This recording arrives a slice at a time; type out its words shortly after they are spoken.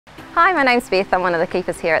Hi, my name's Beth. I'm one of the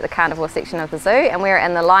keepers here at the carnivore section of the zoo, and we're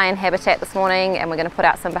in the lion habitat this morning and we're going to put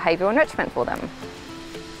out some behavioural enrichment for them.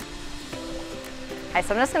 Okay,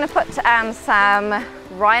 so I'm just going to put some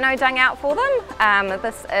rhino dung out for them.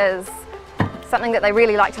 This is something that they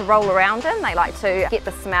really like to roll around in. They like to get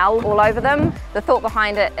the smell all over them. The thought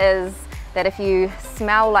behind it is that if you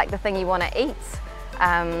smell like the thing you want to eat,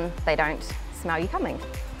 they don't smell you coming.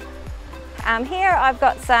 Here I've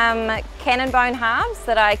got some cannon bone halves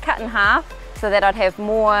that I cut in half so that I'd have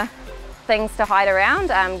more things to hide around,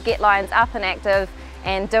 get lions up and active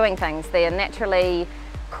and doing things. They're naturally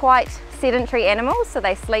quite sedentary animals, so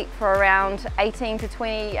they sleep for around 18 to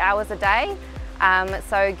 20 hours a day.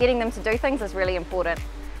 So getting them to do things is really important.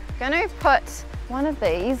 I'm going to put one of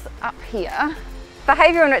these up here.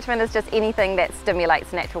 Behavioural enrichment is just anything that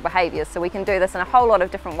stimulates natural behaviours, so we can do this in a whole lot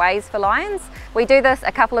of different ways for lions. We do this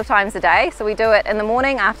a couple of times a day, so we do it in the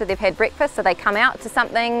morning after they've had breakfast, so they come out to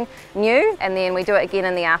something new, and then we do it again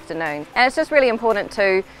in the afternoon. And it's just really important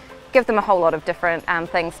to give them a whole lot of different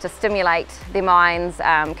things to stimulate their minds,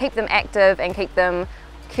 keep them active and keep them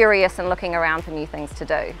curious and looking around for new things to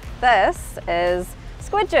do. This is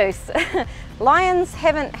squid juice. Lions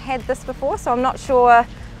haven't had this before, so I'm not sure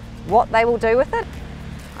what they will do with it.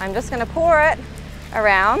 I'm just going to pour it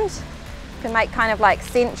around. You can make kind of like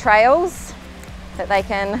scent trails that they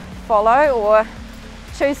can follow or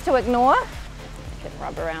choose to ignore. They can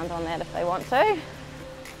rub around on that if they want to.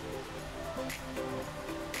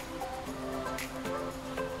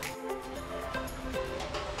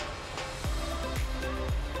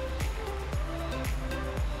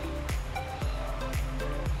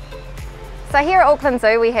 So here at Auckland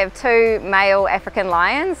Zoo we have two male African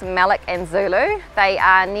lions, Malik and Zulu. They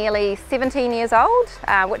are nearly 17 years old,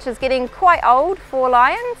 which is getting quite old for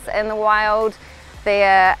lions. In the wild,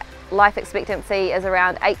 their life expectancy is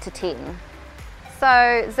around 8 to 10.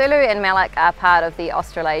 So Zulu and Malik are part of the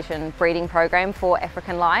Australasian breeding program for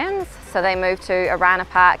African lions. So they moved to Arana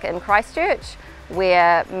Park in Christchurch,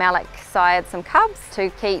 where Malik sired some cubs to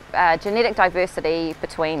keep genetic diversity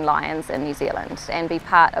between lions in New Zealand and be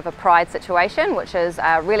part of a pride situation, which is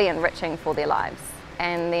really enriching for their lives.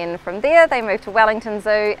 And then from there they moved to Wellington Zoo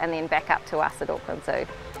and then back up to us at Auckland Zoo.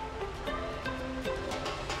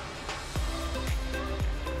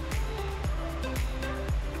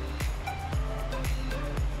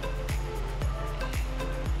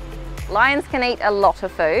 Lions can eat a lot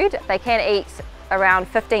of food. They can eat around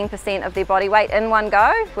 15% of their body weight in one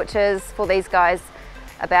go, which is for these guys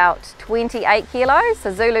about 28 kilos.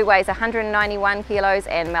 So Zulu weighs 191 kilos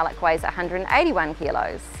and Malik weighs 181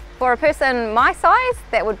 kilos. For a person my size,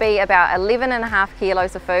 that would be about 11.5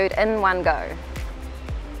 kilos of food in one go.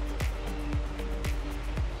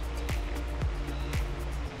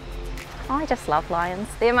 I just love lions.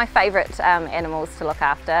 They're my favourite animals to look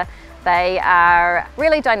after. They are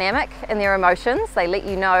really dynamic in their emotions. They let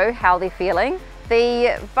you know how they're feeling.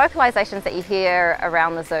 The vocalisations that you hear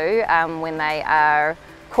around the zoo when they are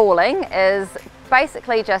calling is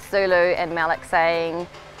basically just Zulu and Malik saying,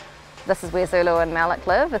 this is where Zulu and Malik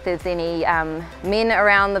live. If there's any men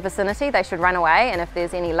around the vicinity, they should run away, and if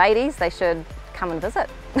there's any ladies, they should come and visit.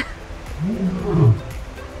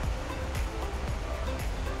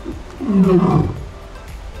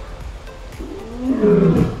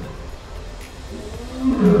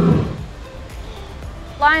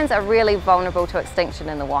 Lions are really vulnerable to extinction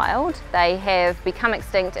in the wild. They have become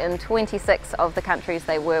extinct in 26 of the countries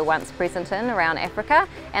they were once present in around Africa,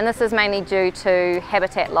 and this is mainly due to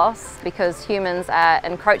habitat loss because humans are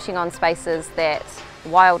encroaching on spaces that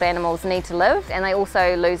wild animals need to live, and they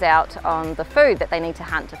also lose out on the food that they need to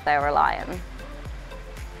hunt if they're a lion.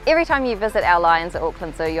 Every time you visit our lions at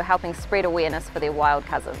Auckland Zoo, you're helping spread awareness for their wild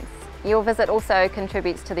cousins. Your visit also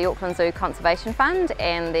contributes to the Auckland Zoo Conservation Fund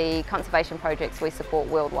and the conservation projects we support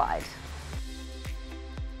worldwide.